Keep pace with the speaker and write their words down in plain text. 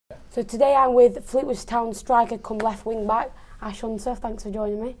So today I'm with Fleetwood Town striker come left wing back, Ash Hunter. Thanks for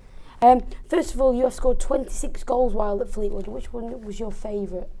joining me. First of all, you have scored 26 goals while at Fleetwood. Which one was your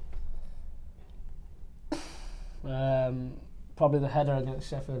favourite? Probably the header against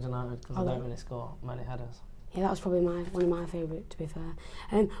Sheffield United, because I don't really score many headers. Yeah, that was probably one of my favourite, to be fair.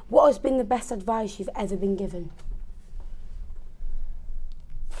 What has been the best advice you've ever been given?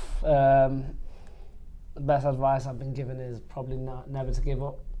 The best advice I've been given is probably never to give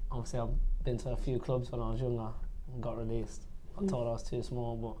up. Obviously, I've been to a few clubs when I was younger and got released. I thought I was too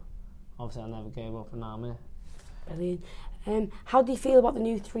small, but obviously I never gave up, and now I'm here. Brilliant. How do you feel about the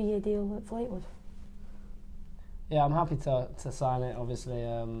new 3-year deal at Fleetwood? Yeah, I'm happy to sign it. Obviously,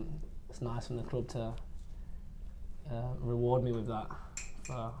 it's nice from the club to reward me with that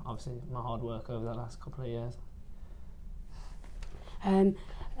for obviously my hard work over the last couple of years.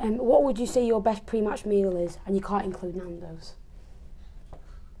 What would you say your best pre-match meal is? And you can't include Nando's.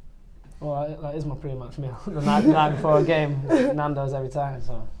 Well, that is my pre-match meal. The night before a game, Nando's every time.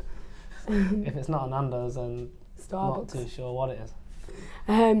 So if it's not a Nando's, then Starbucks. I'm not too sure what it is.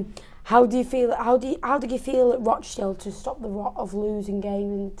 How do you feel? How did you feel at Rochdale to stop the rot of losing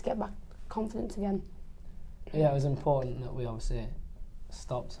game and to get back confidence again? Yeah, it was important that we obviously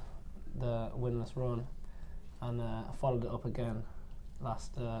stopped the winless run and followed it up again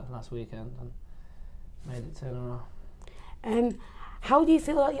last weekend and made it 2 in a row. How do you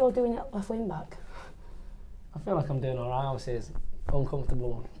feel like you're doing at left wing back? I feel like I'm doing all right. Obviously, it's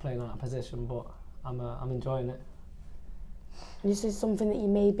uncomfortable playing out of position, but I'm enjoying it. And this is something that you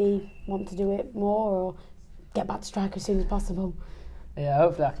maybe want to do it more, or get back to strike as soon as possible. Yeah,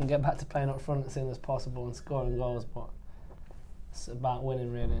 hopefully I can get back to playing up front as soon as possible and scoring goals, but it's about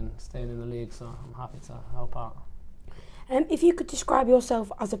winning really and staying in the league, so I'm happy to help out. If you could describe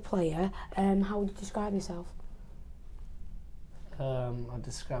yourself as a player, how would you describe yourself? I'd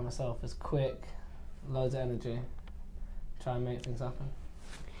describe myself as quick, loads of energy, try and make things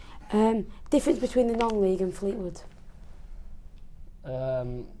happen. Difference between the non-league and Fleetwood?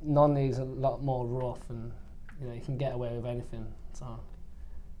 Non-league's a lot more rough, and you can get away with anything. So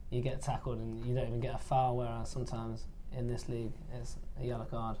you get tackled and you don't even get a foul, whereas sometimes in this league it's a yellow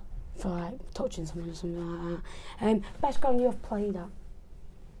card. For like touching someone or something like that. Best ground you have played at?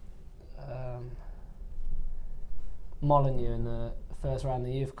 Molineux in the first round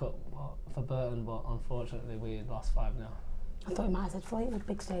of the Youth Cup for Burton, but unfortunately we lost 5-0. I thought you might have said Fleetwood,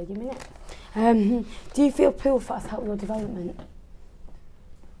 big stadium, innit? Do you feel Poolford has helped your development?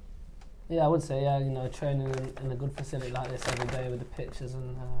 Yeah, I would say, yeah, training in a good facility like this every day with the pitches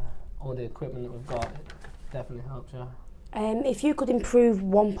and all the equipment that we've got, it definitely helps, yeah. If you could improve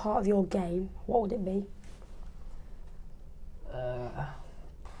one part of your game, what would it be?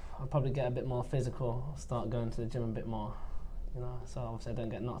 I'd probably get a bit more physical, start going to the gym a bit more, so obviously I don't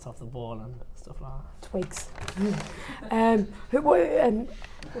get knocked off the ball and stuff like that. Twigs.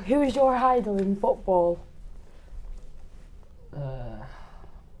 Who is your idol in football?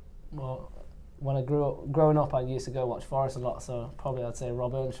 Well, when growing up, I used to go watch Forest a lot, so probably I'd say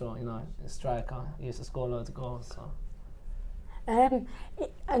Rob Earnshaw, a striker. He used to score loads of goals. So.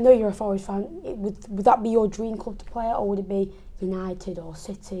 I know you're a Forest fan. Would that be your dream club to play at, or would it be United or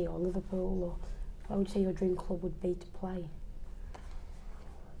City or Liverpool? Or what would you say your dream club would be to play?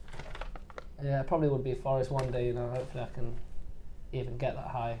 Yeah, it probably would be Forest one day. Hopefully I can even get that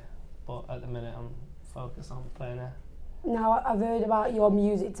high. But at the minute, I'm focused on playing here. Now, I've heard about your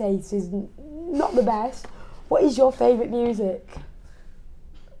music taste is not the best. What is your favourite music?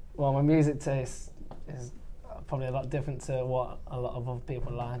 Well, my music taste is probably a lot different to what a lot of other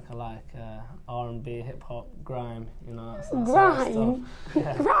people like. I like R&B, hip-hop, grime, that grime? sort of stuff.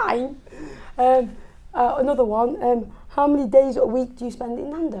 Yeah. Grime? Another one, how many days a week do you spend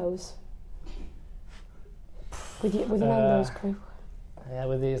in Nando's? With the Nando's crew? Yeah,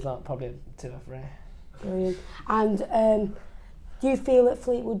 with these probably 2 or 3. Brilliant. And do you feel at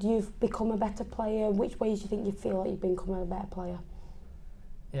Fleetwood you've become a better player? Which ways do you think you feel like you've become a better player?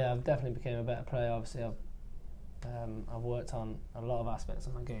 Yeah, I've definitely become a better player. Obviously, I've worked on a lot of aspects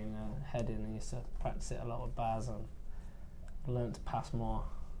of my game. Heading, I used to practice it a lot with Baz, and learned to pass more.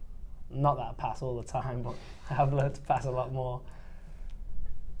 Not that I pass all the time, but I've learned to pass a lot more.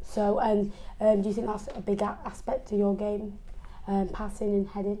 So, do you think that's a big aspect to your game, passing and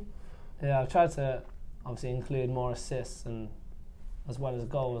heading? Yeah, I've tried to obviously include more assists and as well as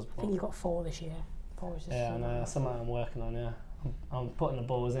goals. I think you got 4 this year. 4 assists. Yeah, and that's something I'm working on. Yeah, I'm putting the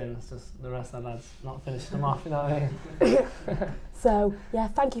balls in. It's just the rest of the lads not finishing them off. You know what I mean? So yeah,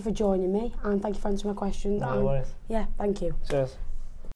 thank you for joining me, and thank you for answering my questions. No worries. Yeah, thank you. Cheers.